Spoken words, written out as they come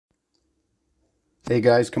Hey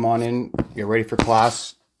guys, come on in, get ready for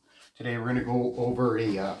class. Today we're going to go over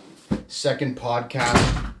a second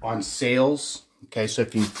podcast on sales. Okay, so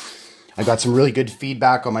I got some really good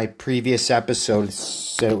feedback on my previous episode. It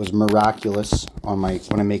said it was miraculous on when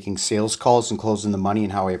I'm making sales calls and closing the money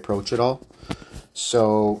and how I approach it all.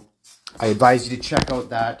 So I advise you to check out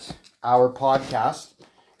our podcast,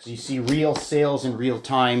 because you see real sales in real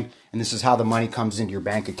time, and this is how the money comes into your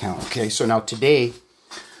bank account. Okay, so now today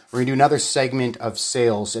we're going to do another segment of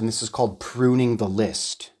sales, and this is called pruning the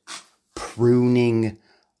list. Pruning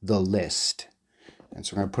the list. And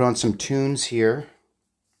so we're going to put on some tunes here.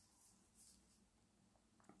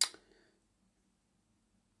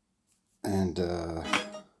 And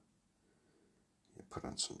put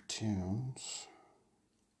on some tunes.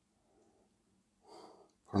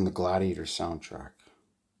 Put on the Gladiator soundtrack.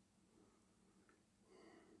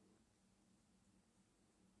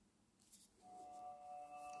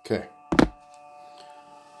 Okay.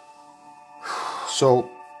 So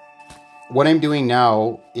what I'm doing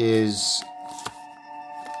now is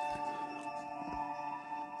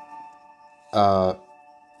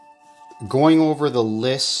going over the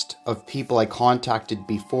list of people I contacted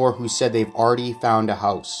before who said they've already found a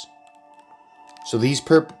house. So these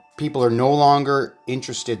people are no longer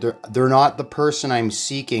interested. They're not the person I'm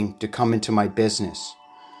seeking to come into my business.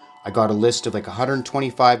 I got a list of like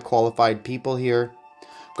 125 qualified people here.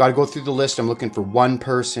 Got to go through the list. I'm looking for one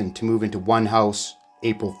person to move into one house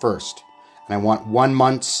April 1st. And I want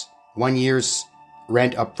 1 year's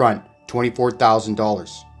rent up front,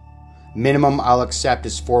 $24,000. Minimum I'll accept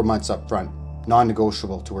is 4 months up front,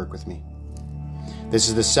 non-negotiable to work with me. This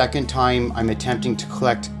is the second time I'm attempting to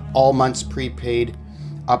collect all months prepaid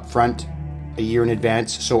up front a year in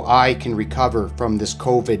advance so I can recover from this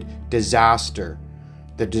COVID disaster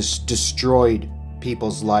that just destroyed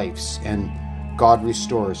people's lives, and God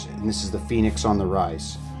restores, and this is the phoenix on the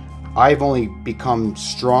rise. I've only become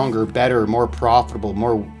stronger, better, more profitable,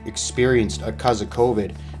 more experienced because of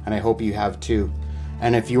COVID, and I hope you have too.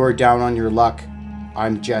 And if you are down on your luck,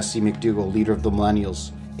 I'm Jesse McDougall, leader of the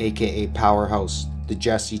Millennials, aka Powerhouse. The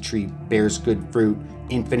Jesse tree bears good fruit,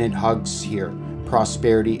 infinite hugs here,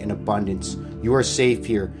 prosperity and abundance. You are safe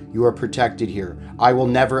here. You are protected here. I will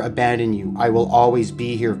never abandon you. I will always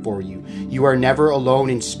be here for you. You are never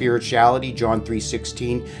alone in spirituality, John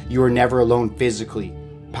 3:16. You are never alone physically.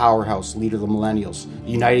 Powerhouse, leader of the Millennials,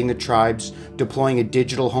 uniting the tribes, deploying a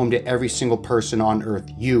digital home to every single person on earth.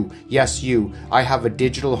 You, yes you. I have a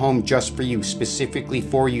digital home just for you, specifically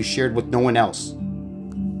for you, shared with no one else.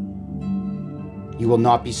 You will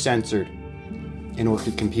not be censored in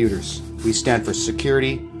Orchid Computers. We stand for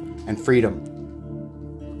security and freedom.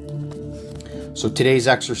 So today's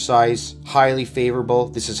exercise, highly favorable.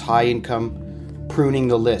 This is high income, pruning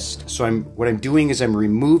the list. So what I'm doing is I'm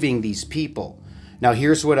removing these people. Now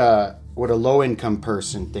here's what a low income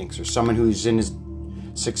person thinks, or someone who's as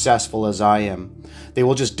successful as I am. They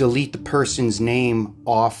will just delete the person's name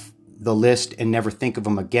off the list and never think of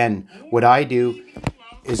them again. What I do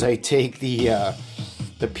is I take the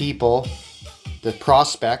people, the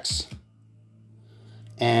prospects,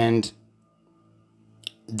 and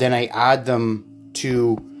then I add them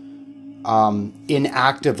to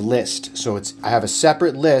inactive list. So I have a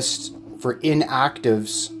separate list for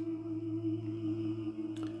inactives.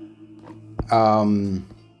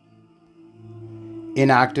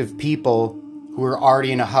 Inactive people who are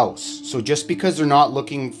already in a house. So just because they're not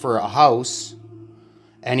looking for a house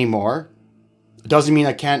anymore, it doesn't mean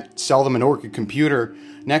I can't sell them an Orchid computer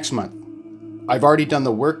next month. I've already done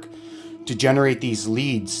the work to generate these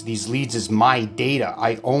leads. These leads is my data.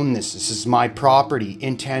 I own this. This is my property,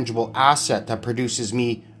 intangible asset that produces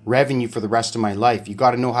me revenue for the rest of my life. You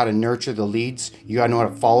got to know how to nurture the leads. You got to know how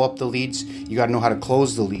to follow up the leads. You got to know how to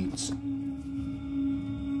close the leads.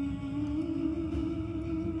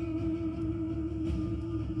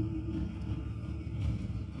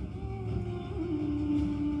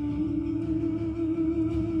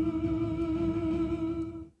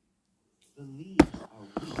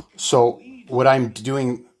 So what I'm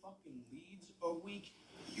doing...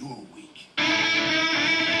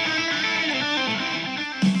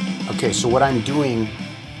 Okay, so what I'm doing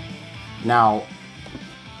now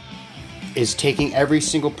is taking every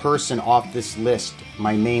single person off this list,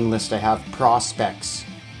 my main list. I have prospects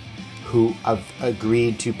who have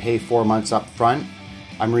agreed to pay 4 months up front.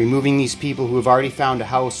 I'm removing these people who have already found a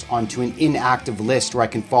house onto an inactive list where I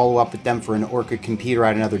can follow up with them for an Orchid computer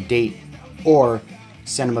at another date, or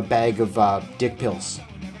send them a bag of dick pills.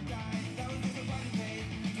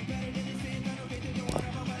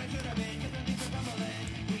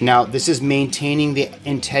 Now, this is maintaining the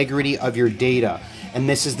integrity of your data. And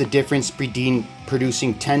this is the difference between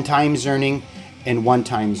producing 10 times earning and 1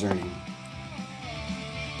 times earning.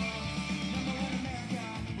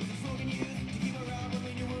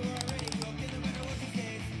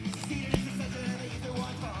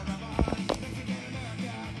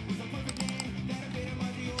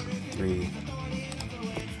 Three,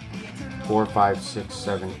 4, 5, 6,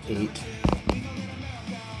 7, 8.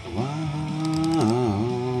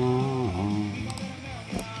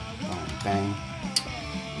 Bang.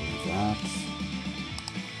 That.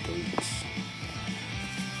 8.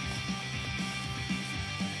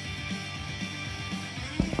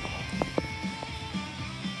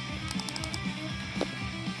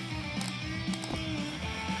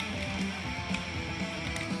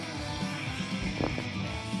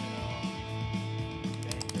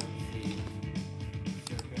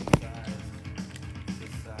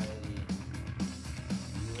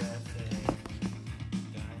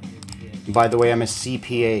 By the way, I'm a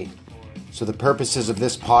CPA. So the purposes of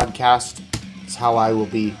this podcast is how I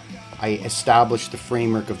establish the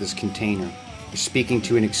framework of this container. You're speaking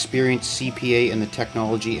to an experienced CPA in the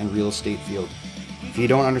technology and real estate field. If you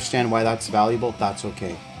don't understand why that's valuable, that's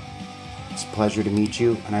okay. It's a pleasure to meet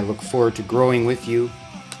you, and I look forward to growing with you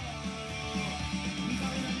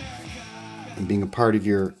and being a part of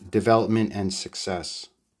your development and success.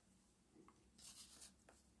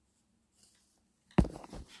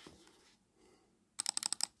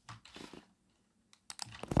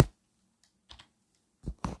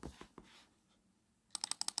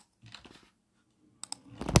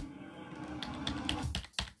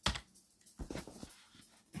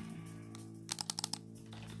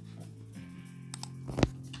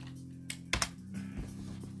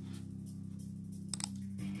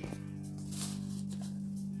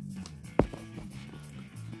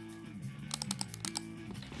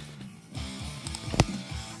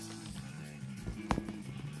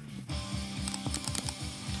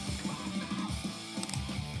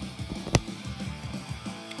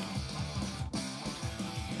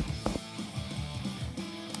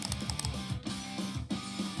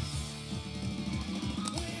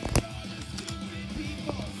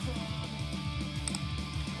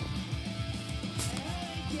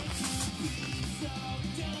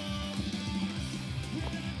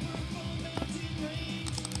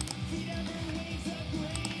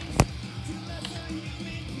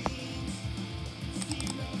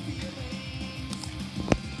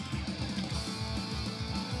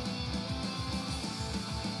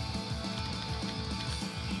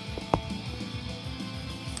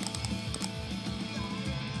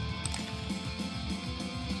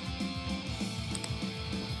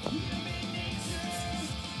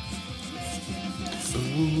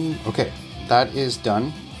 Okay, that is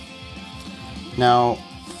done. Now,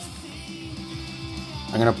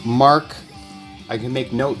 I'm going to mark, I can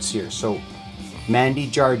make notes here. So, Mandy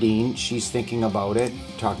Jardine, she's thinking about it,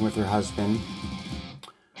 talking with her husband.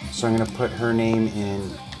 So I'm going to put her name in,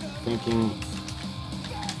 thinking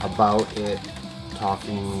about it,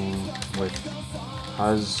 talking with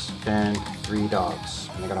husband, 3 dogs.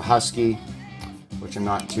 And I got a husky, which I'm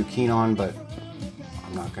not too keen on, but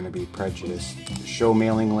I'm not going to be prejudiced. Show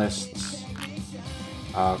mailing lists,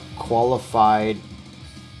 qualified,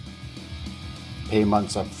 pay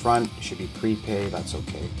months up front, should be prepay, that's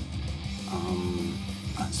okay.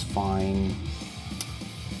 That's fine.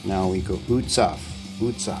 Now we go Utsov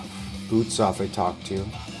I talked to.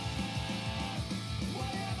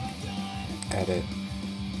 Edit,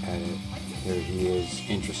 here he is,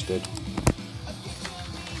 interested,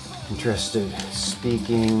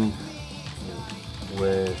 speaking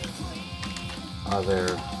with other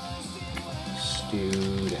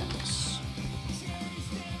students.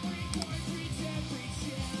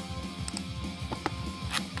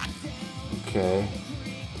 Okay,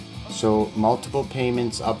 so multiple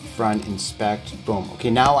payments up front, inspect, boom. Okay,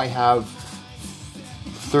 now I have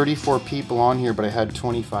 34 people on here, but I had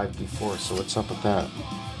 25 before, so what's up with that?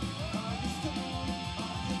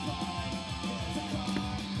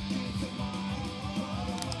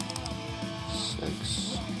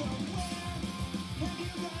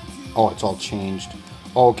 Oh, it's all changed.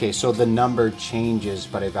 Okay, so the number changes,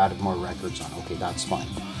 but I've added more records on. Okay, that's fine.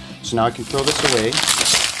 So now I can throw this away.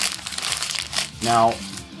 Now,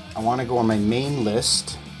 I want to go on my main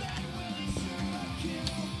list,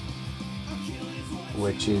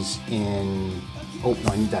 which is in... Oh,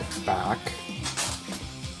 no, I need that back.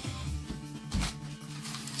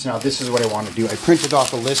 So now this is what I want to do. I printed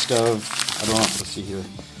off a list of, I don't know, let's see here,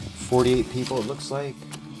 48 people it looks like.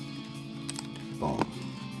 Boom.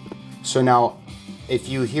 So now, if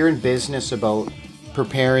you hear in business about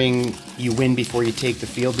preparing you win before you take the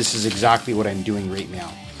field, this is exactly what I'm doing right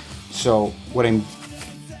now. So what I'm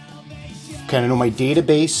kind of know, my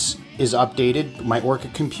database is updated. My Orca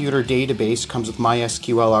computer database comes with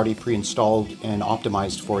MySQL already pre-installed and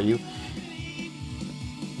optimized for you.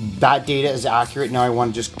 That data is accurate. Now I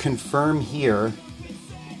want to just confirm here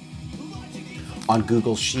on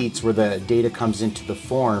Google Sheets where the data comes into the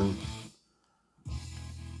form.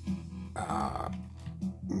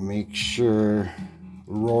 Make sure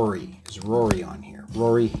is Rory on here.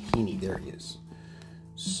 Rory Heaney, there he is.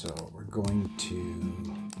 So we're going to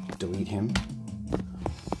delete him.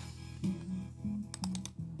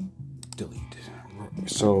 Delete.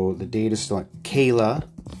 So the data's still on.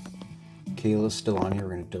 Kayla's still on here. We're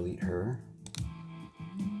going to delete her.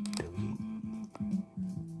 Delete.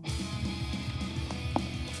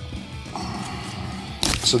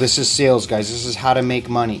 So this is sales, guys. This is how to make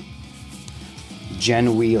money.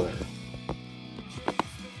 Jen Wheeler.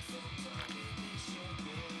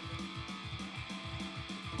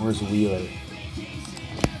 Where's Wheeler?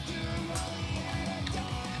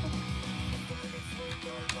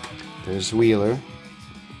 There's Wheeler.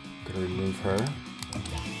 Gonna remove her.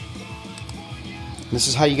 This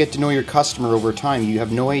is how you get to know your customer over time. You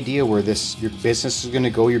have no idea where your business is going to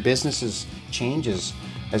go. Your business changes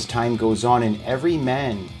as time goes on, and every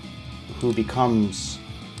man who becomes,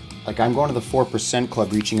 like, I'm going to the 4%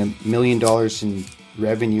 Club, reaching $1 million in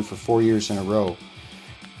revenue for 4 years in a row.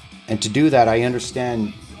 And to do that, I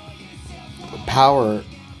understand power,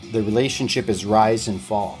 the relationship is rise and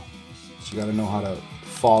fall. So you got to know how to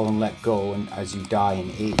fall and let go, and as you die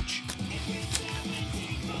and age.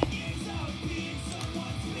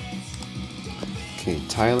 Okay,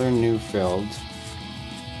 Tyler Neufeld,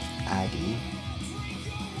 Aggie.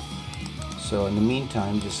 So in the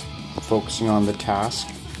meantime, just focusing on the task.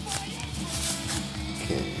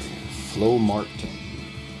 Okay, Flo Martin.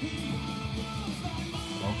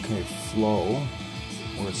 Okay, Flo.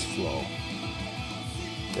 Where's Flo?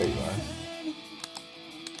 There you are.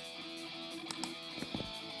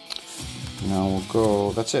 Now we'll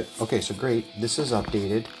go, that's it. Okay, so great. This is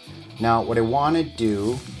updated. Now what I want to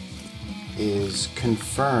do is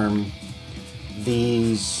confirm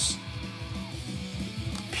these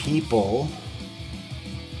people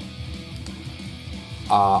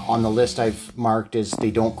on the list I've marked as they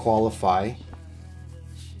don't qualify.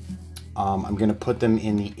 I'm going to put them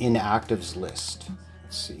in the inactives list.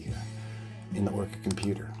 Let's see here. In the Orca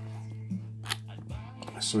computer.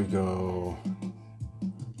 So we go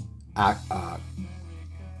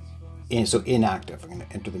so inactive. I'm going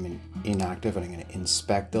to enter them in inactive, and I'm going to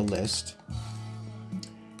inspect the list.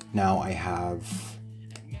 Now I have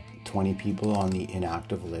 20 people on the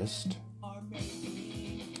inactive list.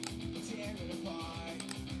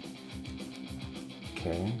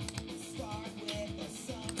 Okay.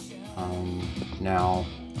 Now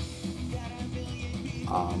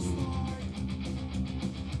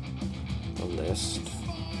the list.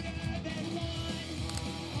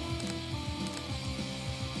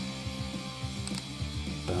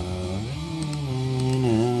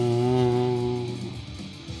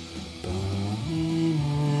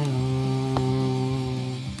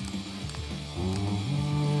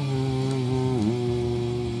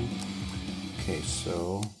 Okay,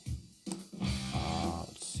 so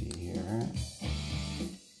let's see here.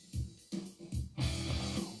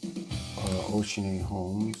 Ocean A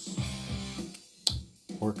Homes,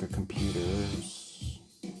 Orca Computers,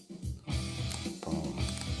 boom,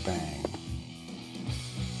 bang,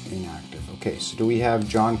 inactive. Okay, so do we have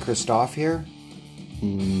John Christoph here?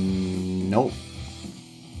 Nope.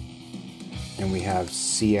 And we have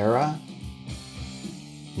Sierra?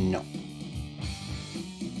 No.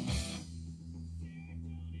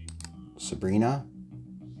 Sabrina?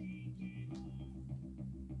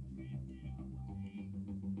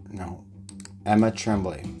 No. Emma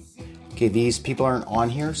Tremblay. Okay, these people aren't on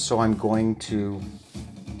here, so I'm going to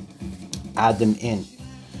add them in.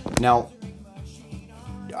 Now,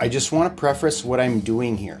 I just want to preface what I'm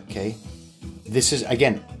doing here, okay? This is,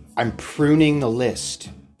 again, I'm pruning the list.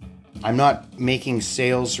 I'm not making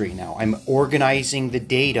sales right now. I'm organizing the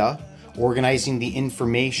data, organizing the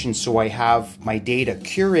information so I have my data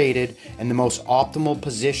curated in the most optimal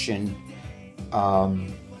position,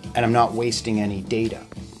 and I'm not wasting any data.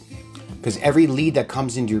 Because every lead that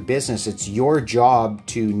comes into your business, it's your job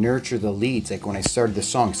to nurture the leads. Like when I started the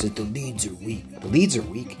song, I said the leads are weak. The leads are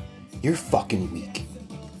weak. You're fucking weak,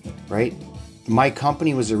 right? My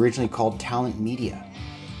company was originally called Talent Media.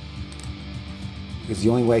 Because the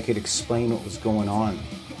only way I could explain what was going on.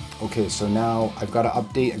 Okay, so now I've got to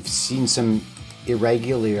update. I've seen some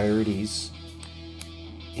irregularities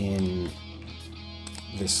in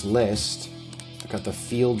this list. I got the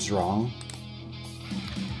fields wrong.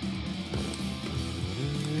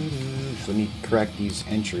 So let me correct these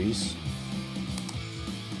entries.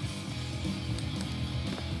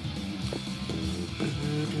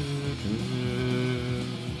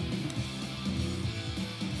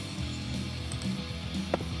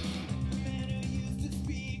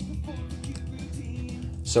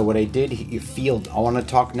 So what I did, I want to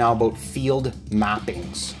talk now about field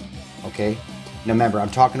mappings, okay? Now remember, I'm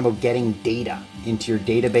talking about getting data into your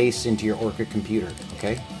database, into your Orchid computer,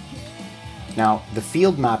 okay? Now, the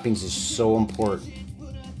field mappings is so important.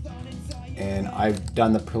 And I've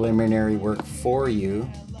done the preliminary work for you,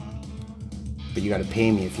 but you got to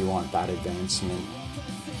pay me if you want that advancement.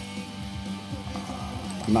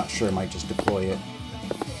 I'm not sure, I might just deploy it.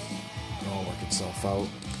 It'll work itself out.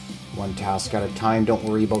 One task at a time. Don't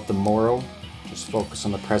worry about the morrow. Just focus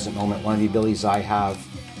on the present moment. One of the abilities I have,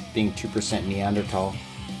 being 2% Neanderthal,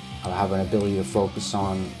 I have an ability to focus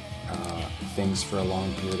on things for a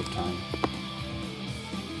long period of time.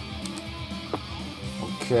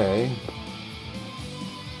 Okay.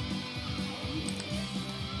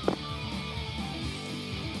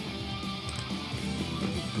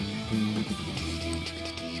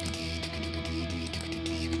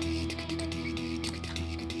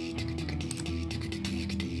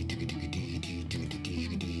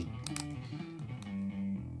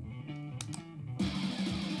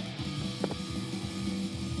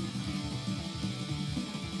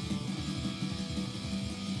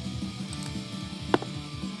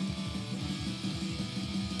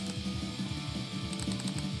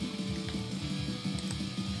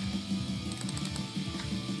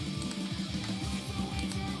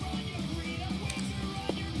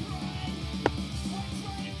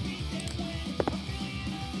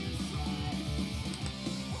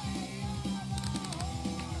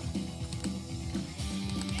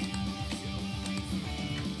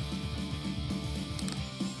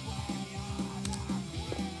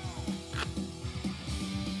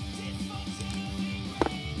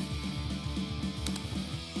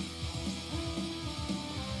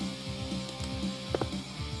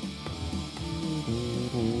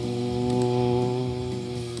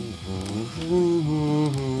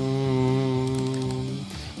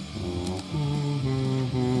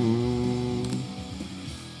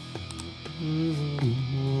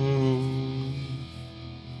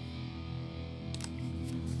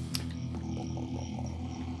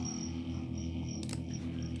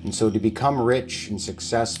 And so to become rich and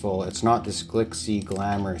successful, it's not this glitzy,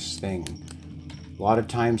 glamorous thing. A lot of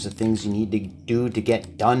times the things you need to do to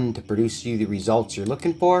get done to produce you the results you're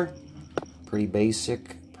looking for, pretty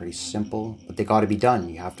basic, pretty simple, but they got to be done.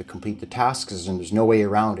 You have to complete the tasks and there's no way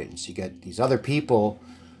around it. And so you get these other people,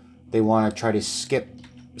 they want to try to skip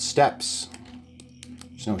steps.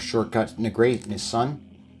 There's no shortcut to greatness, son.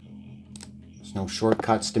 There's no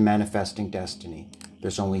shortcuts to manifesting destiny.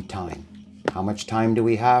 There's only time. How much time do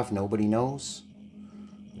we have? Nobody knows.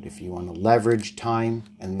 But if you want to leverage time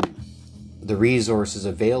and the resources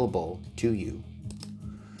available to you,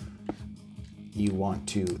 you want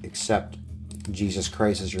to accept Jesus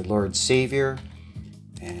Christ as your Lord Savior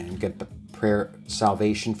and get the prayer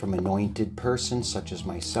salvation from anointed persons such as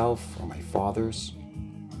myself or my fathers.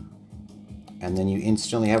 And then you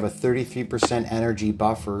instantly have a 33% energy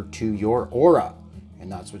buffer to your aura.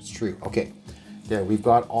 And that's what's true. Okay, there, we've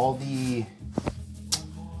got all the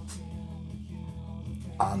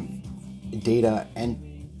data.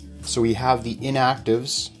 And so we have the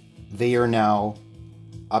inactives. They are now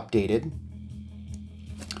updated.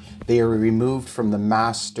 They are removed from the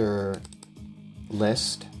master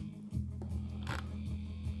list.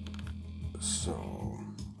 So,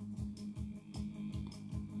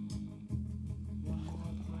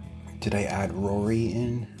 did I add Rory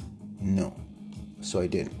in? No. So I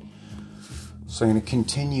didn't. So I'm going to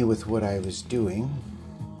continue with what I was doing.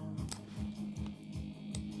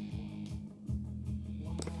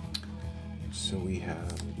 So we have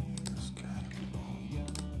this guy.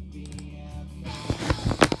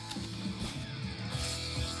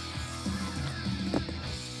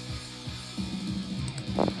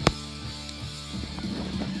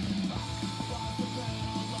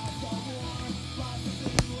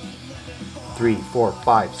 3, 4,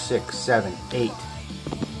 5, 6, 7, 8.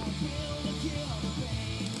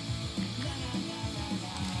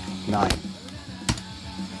 Nine.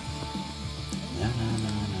 Na, na,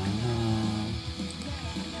 na, na, na.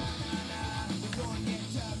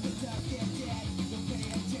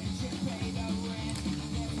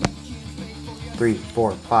 3,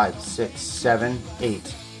 4, 5, 6, 7,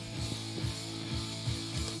 8.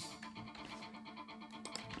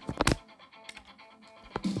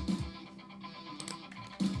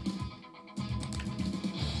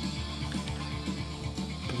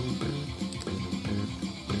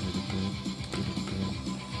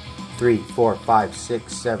 3, 4, 5,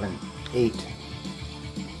 6, 7, 8.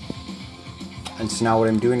 And so now what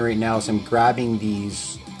I'm doing right now is I'm grabbing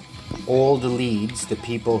these old leads, the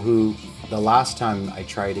people who, the last time I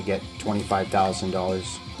tried to get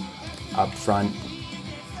 $25,000 up front,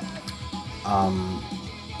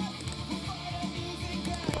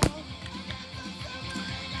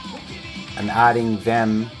 I'm adding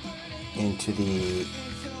them into the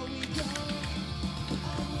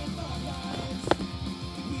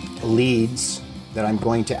leads that I'm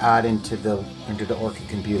going to add into the Orchid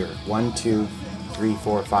computer. 1, 2, 3,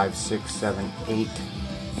 4, 5, 6, 7, 8.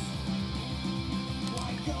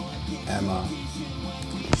 Emma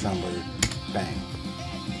Schumberg. Bang.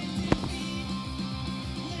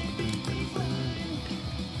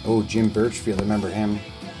 Oh, Jim Birchfield. I remember him.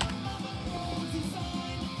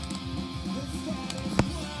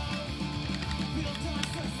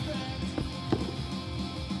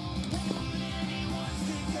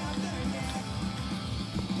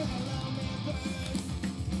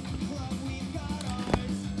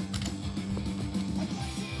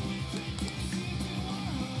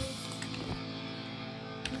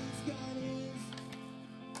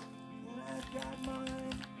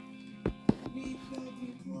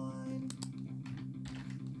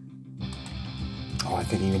 Oh, I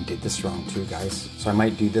think I even did this wrong too, guys. So I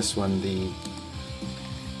might do this one,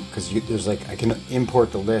 because there's like, I can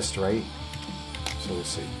import the list, right? So we'll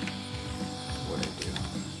see what I do.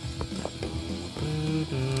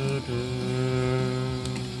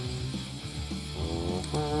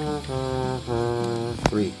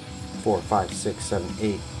 3, 4, 5, 6, 7,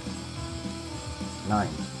 8, 9.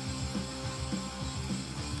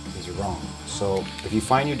 These are wrong. So if you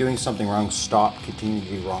find you're doing something wrong, stop, continue to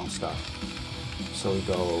do wrong stuff. So we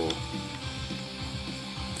go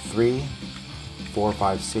 3, 4,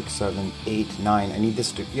 5, 6, 7, 8, 9. I need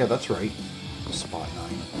this to, yeah, that's right. Spot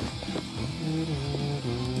 9.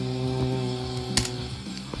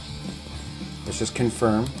 Let's just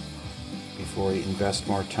confirm before we invest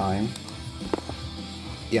more time.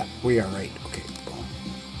 Yeah, we are right. Okay, boom.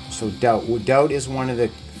 So doubt. Well, doubt is one of the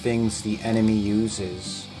things the enemy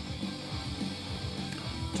uses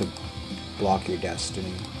to block your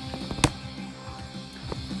destiny.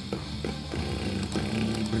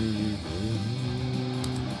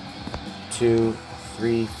 2,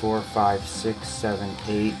 3, 4, 5, 6, 7,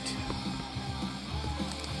 8,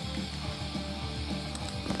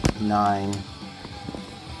 9.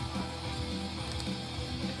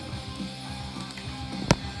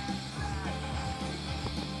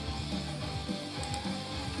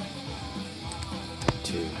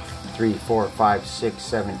 Two, 3, 4, 5, 6,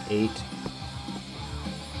 7, 8,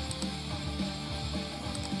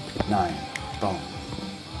 9. Boom.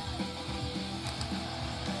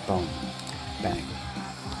 Boom. Bang.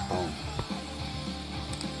 Boom.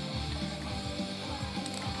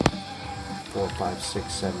 4, 5,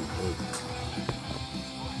 6, 7, 8.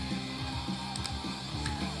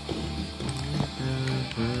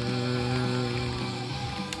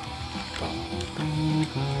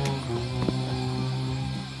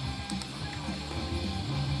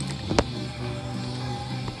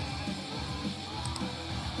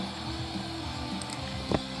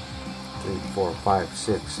 Three, 4, 5,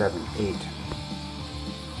 6, 7, 8.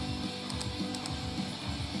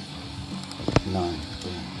 9.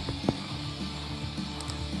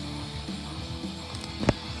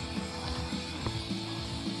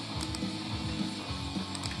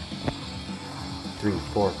 3,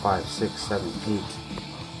 4, 5, 6, 7, 8.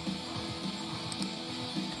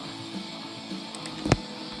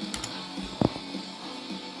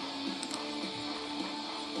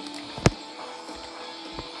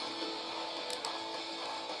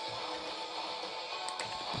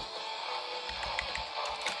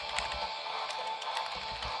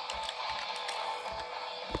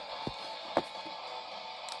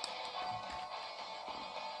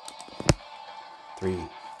 3,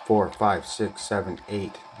 4, 5, 6, 7,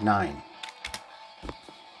 8, 9.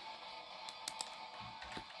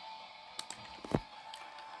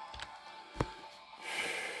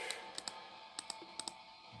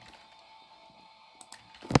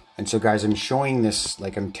 And so guys, I'm showing this,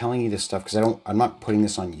 like I'm telling you this stuff because I'm not putting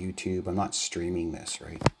this on YouTube. I'm not streaming this,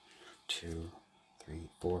 right? 2, 3,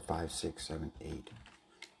 4, 5, 6, 7, 8.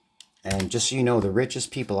 And just so you know, the richest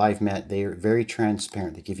people I've met, they're very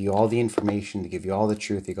transparent. They give you all the information. They give you all the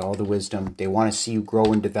truth. They got all the wisdom. They want to see you grow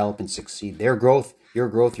and develop and succeed. Their growth,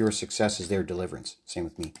 your success is their deliverance. Same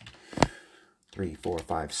with me. 3, 4,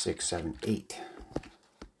 5, 6, 7, 8.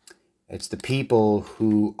 It's the people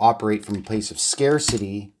who operate from a place of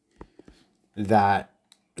scarcity that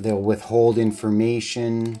they'll withhold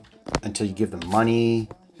information until you give them money.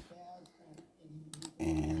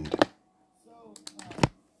 And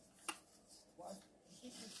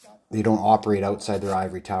they don't operate outside their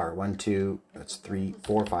ivory tower. 1, 2, that's 3,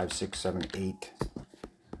 4, 5, 6, 7, 8.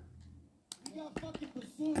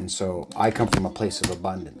 And so I come from a place of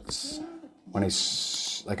abundance. When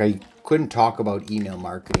I couldn't talk about email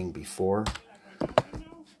marketing before,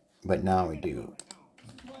 but now I do.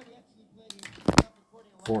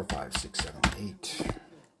 4, 5, 6, 7, 8.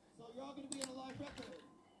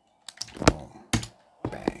 Boom.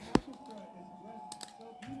 Bang.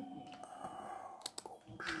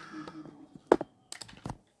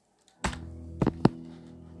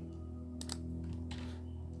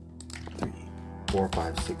 3, 4,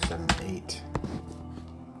 5, 6, 7, 8.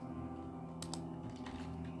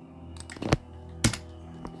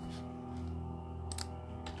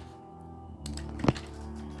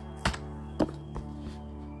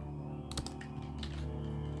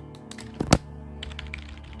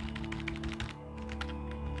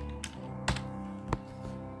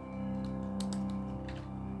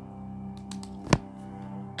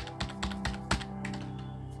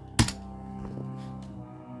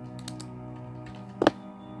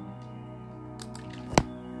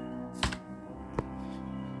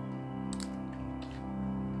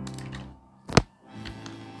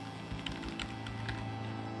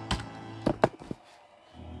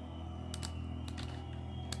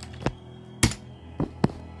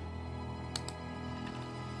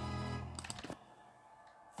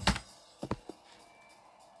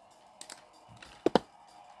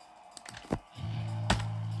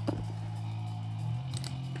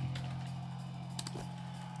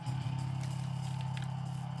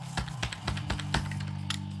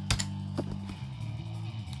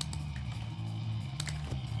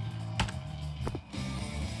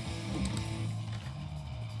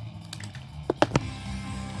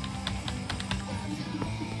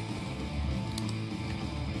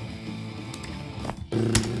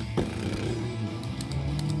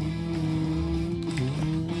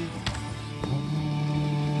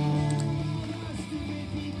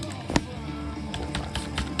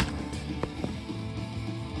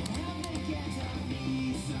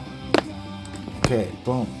 Okay,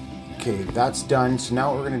 boom. Okay, that's done. So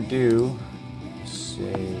now what we're going to do,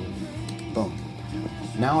 say, boom.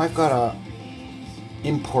 Now I've got to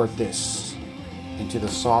import this into the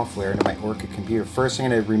software, into my Orca computer. First, I'm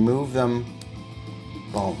going to remove them.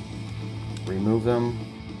 Boom. Remove them.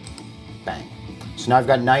 Bang. So now I've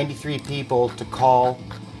got 93 people to call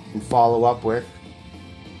and follow up with.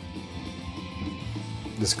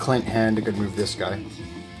 This Clint Hand, I could move this guy.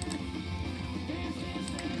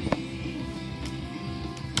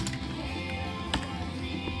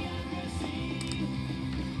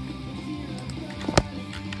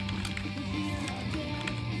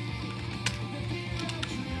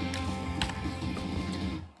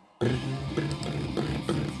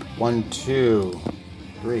 One, 2,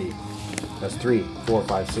 3. That's 3, 4,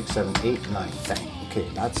 5, 6, 7, 8, 9. Bang. Okay,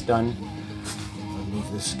 that's done. I'll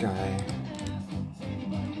move this guy.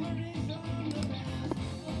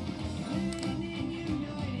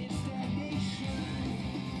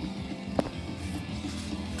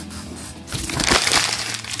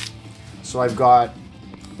 So I've got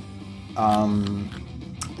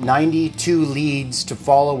 92 leads to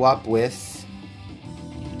follow up with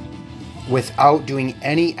without doing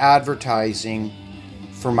any advertising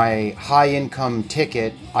for my high income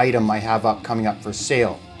ticket item I have coming up for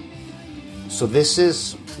sale. So this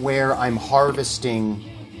is where I'm harvesting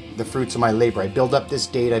the fruits of my labor. I build up this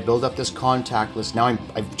data, I build up this contact list. Now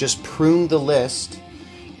I've just pruned the list.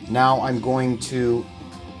 Now I'm going to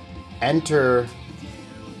enter,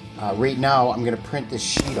 right now I'm going to print this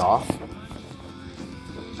sheet off.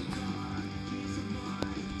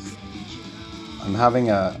 I'm having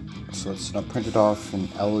so it's not printed off and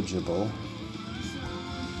eligible.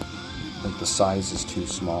 I think the size is too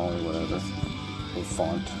small or whatever, or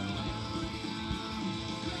font.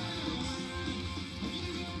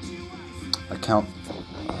 Account.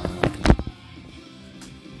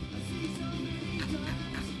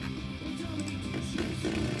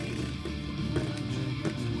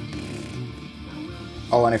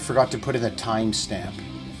 Oh, and I forgot to put in the timestamp.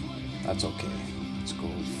 That's okay. Let's go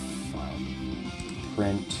file,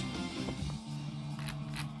 print.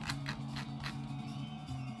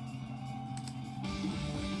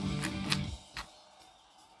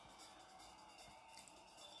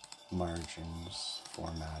 Margins,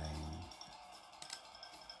 formatting.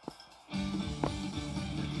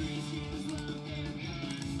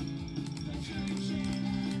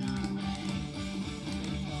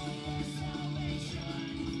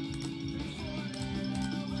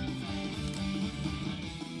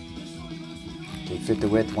 fit the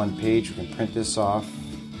width, one page. We can print this off.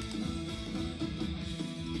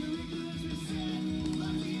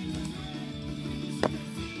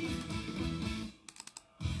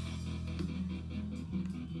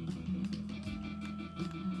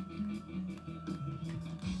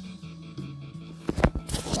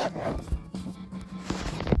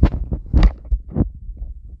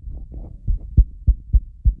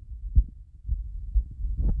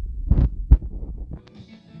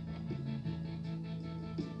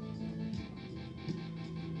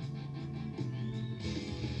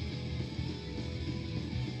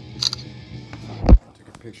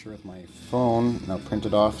 Picture with my phone. Now print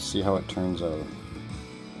it off, see how it turns out.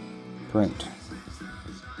 Print.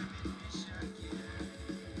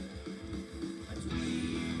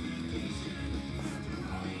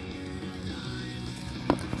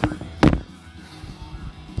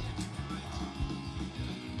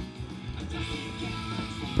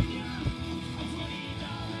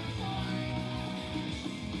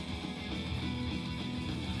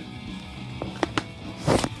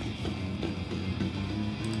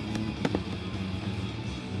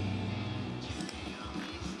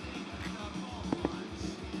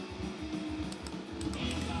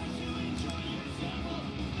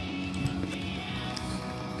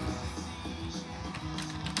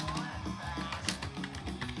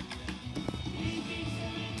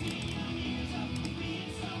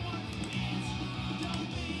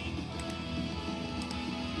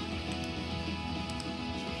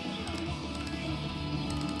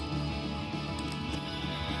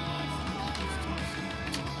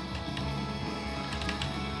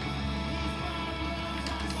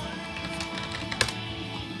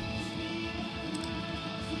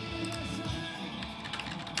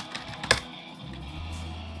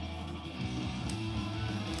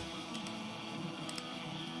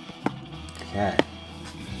 Okay.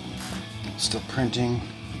 Still printing.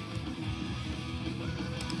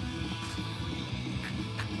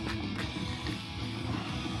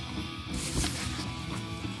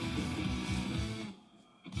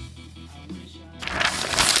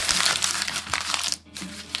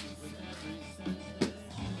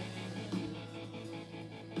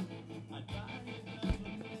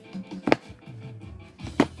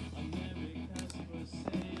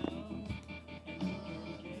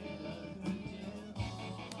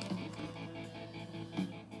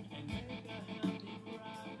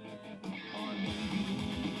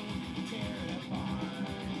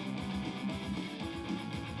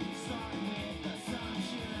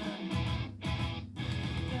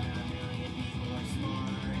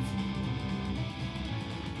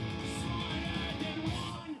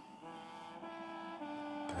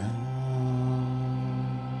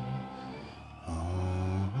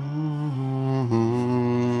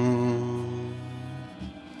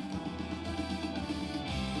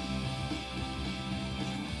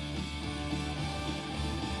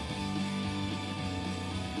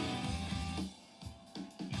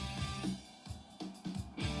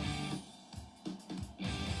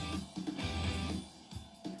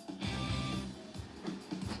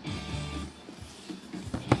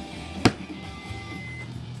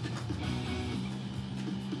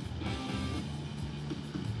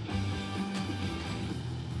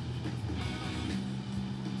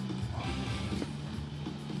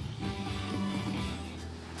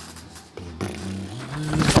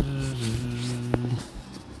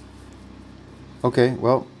 Okay,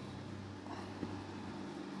 well,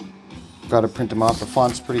 gotta print them off. The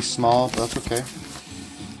font's pretty small, but that's okay.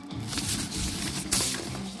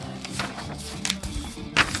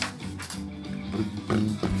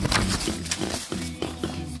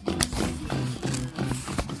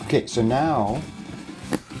 Okay, so now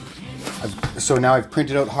I've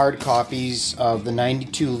printed out hard copies of the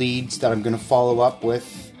 92 leads that I'm going to follow up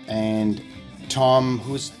with, and Tom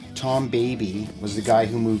Baby was the guy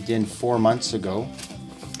who moved in 4 months ago,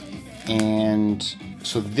 and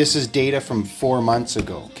so this is data from 4 months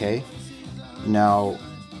ago. Okay, now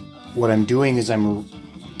what I'm doing is I'm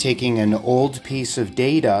taking an old piece of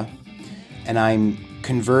data and I'm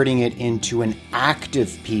converting it into an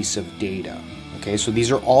active piece of data. Okay, so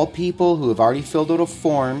these are all people who have already filled out a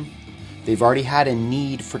form. They've already had a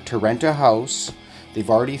need to rent a house. They've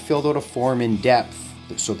already filled out a form in depth,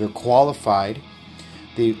 so they're qualified.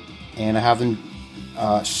 And I have them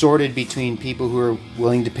sorted between people who are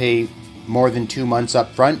willing to pay more than 2 months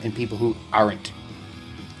up front and people who aren't.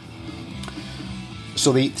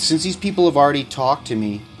 So since these people have already talked to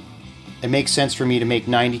me, it makes sense for me to make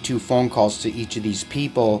 92 phone calls to each of these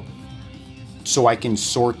people so I can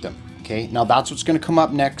sort them. Okay, now that's what's going to come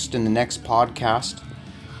up next in the next podcast.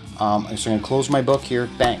 I'm just going to close my book here.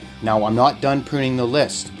 Bang. Now, I'm not done pruning the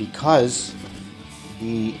list because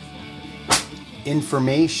the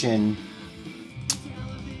information...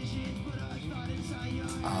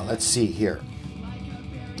 let's see here.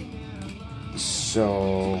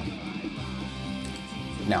 So,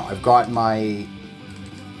 now I've got my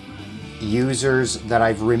users that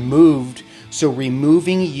I've removed. So,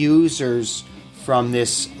 removing users from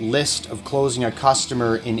this list of closing a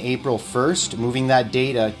customer in April 1st, moving that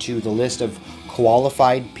data to the list of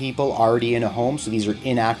qualified people already in a home. So these are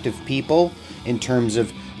inactive people in terms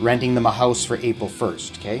of renting them a house for April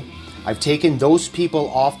 1st, okay? I've taken those people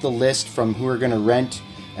off the list from who are going to rent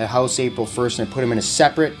a house April 1st, and I put them in a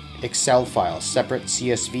separate Excel file, separate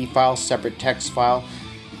CSV file, separate text file,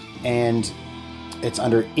 and it's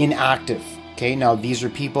under inactive. Okay, now these are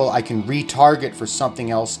people I can retarget for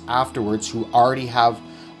something else afterwards who already have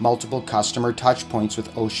multiple customer touch points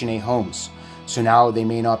with Ocean Homes. So now they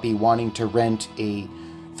may not be wanting to rent a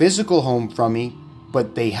physical home from me,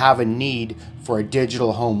 but they have a need for a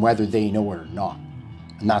digital home whether they know it or not.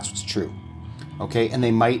 And that's what's true. Okay, and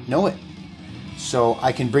they might know it. So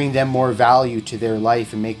I can bring them more value to their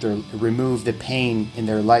life and remove the pain in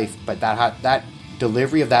their life, but that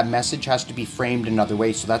delivery of that message has to be framed another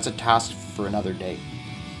way. So that's a task for another day.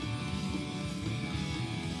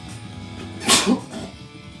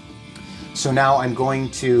 So now I'm going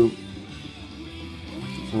to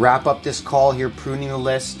wrap up this call here, pruning the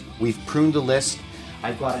list. We've pruned the list.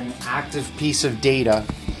 I've got an active piece of data.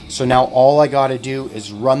 So now all I got to do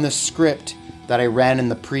is run the script that I ran in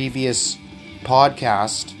the previous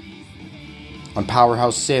podcast on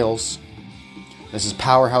Powerhouse Sales. This is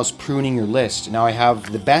Powerhouse Pruning Your List. Now I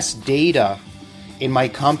have the best data in my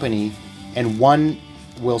company, and one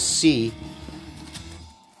will see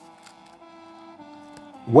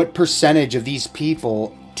what percentage of these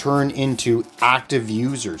people turn into active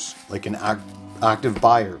users, like an active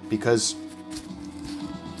buyer. Because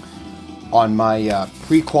on my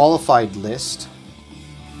pre-qualified list,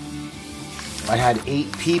 I had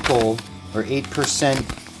 8 people, or 8%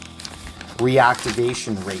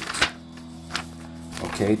 reactivation rate.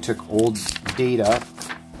 Okay, took old data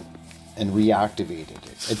and reactivated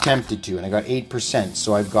it. Attempted to, and I got 8%.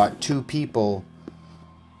 So I've got 2 people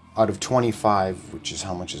out of 25, which is,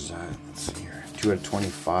 how much is that? Let's see here. 2 out of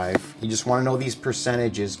 25. You just want to know these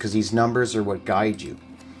percentages because these numbers are what guide you.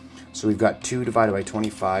 So we've got 2 divided by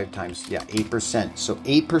 25 times, 8%. So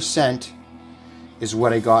 8% is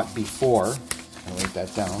what I got before. I'll write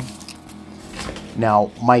that down.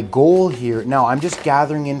 Now, my goal here, now I'm just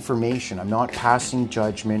gathering information. I'm not passing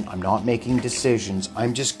judgment. I'm not making decisions.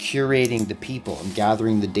 I'm just curating the people. I'm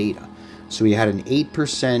gathering the data. So we had an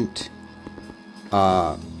 8%.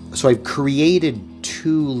 So I've created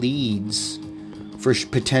 2 leads for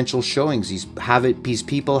potential showings. These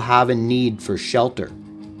people have a need for shelter.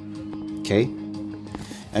 Okay?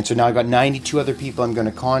 And so now I've got 92 other people I'm going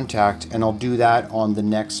to contact, and I'll do that on the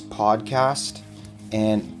next podcast.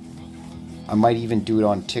 And I might even do it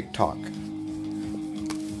on TikTok.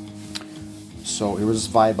 So it was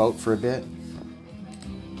vibe out for a bit.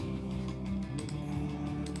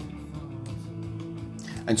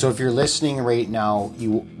 And so if you're listening right now,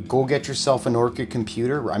 you go get yourself an Orchid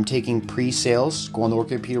computer. I'm taking pre-sales. Go on the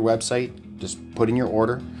Orchid computer website. Just put in your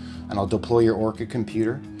order, and I'll deploy your Orchid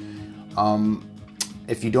computer.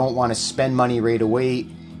 If you don't want to spend money right away,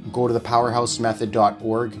 go to the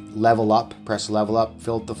powerhousemethod.org, level up, press level up,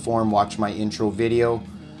 fill out the form, watch my intro video,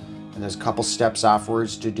 and there's a couple steps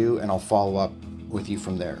afterwards to do, and I'll follow up with you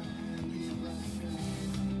from there.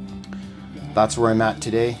 That's where I'm at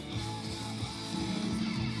today.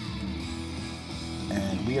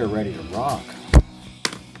 And we are ready to rock.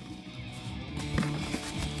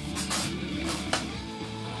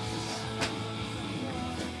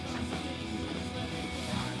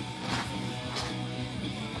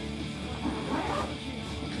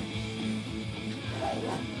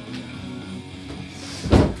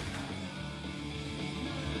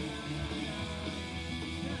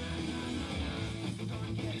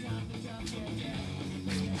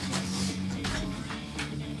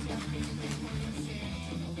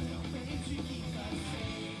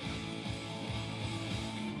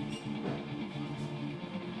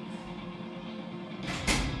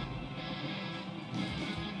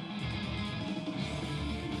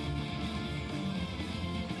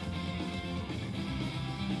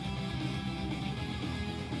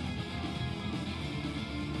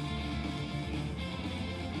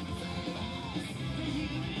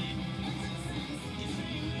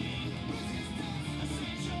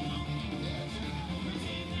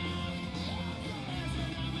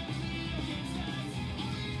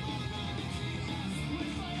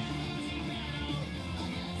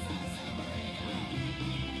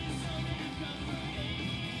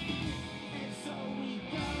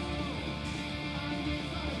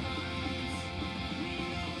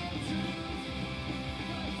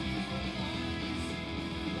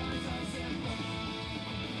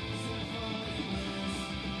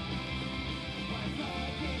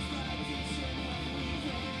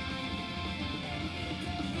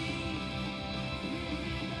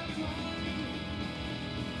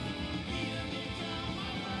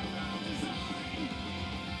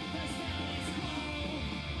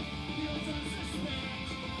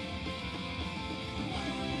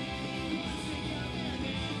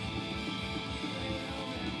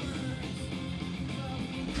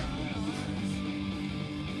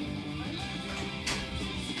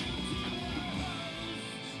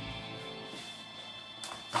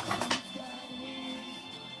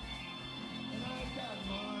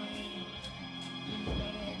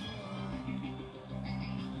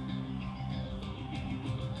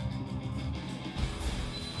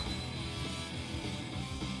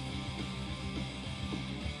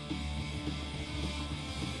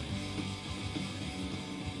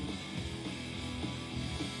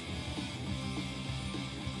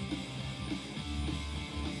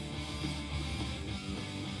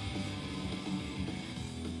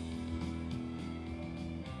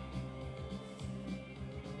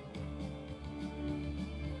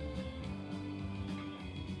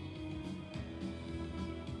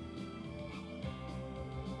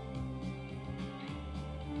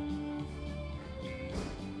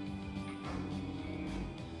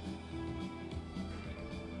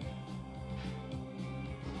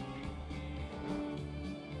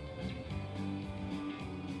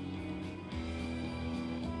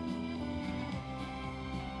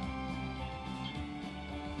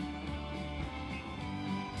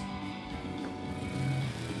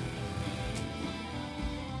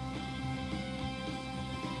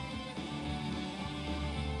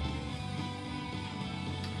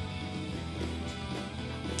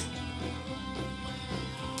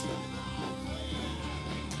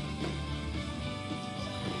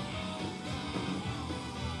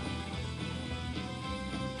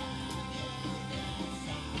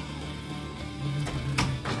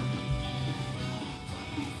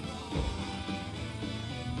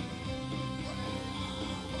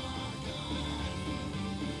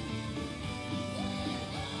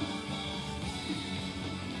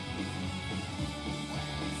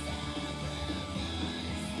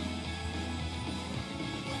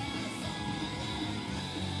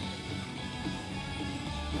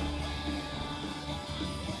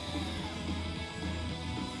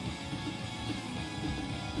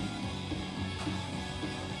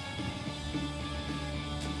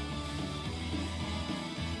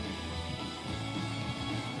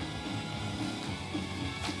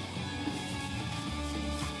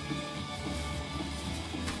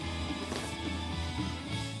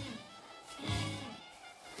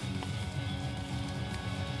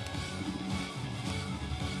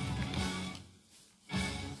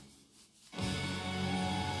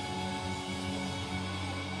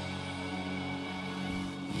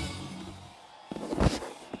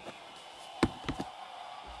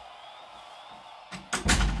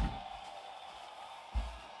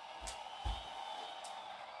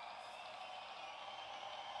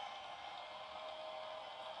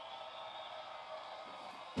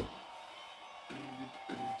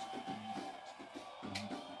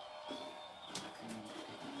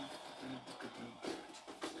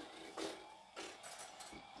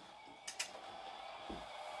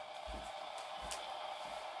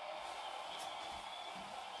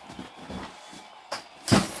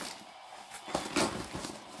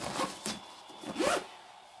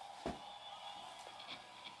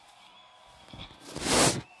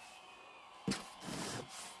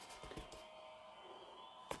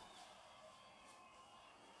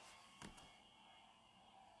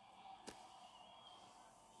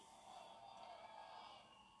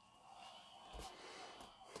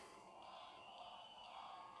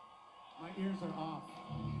 My ears are off.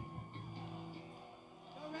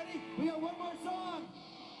 Y'all ready? We got one more song.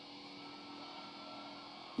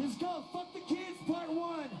 This is called Fuck the Kids Part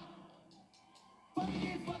 1. Fuck the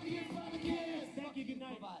kids, fuck the kids, fuck the kids. Thank you, good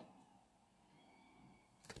night. Bye.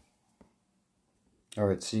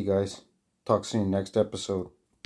 Alright, see you guys. Talk soon, next episode.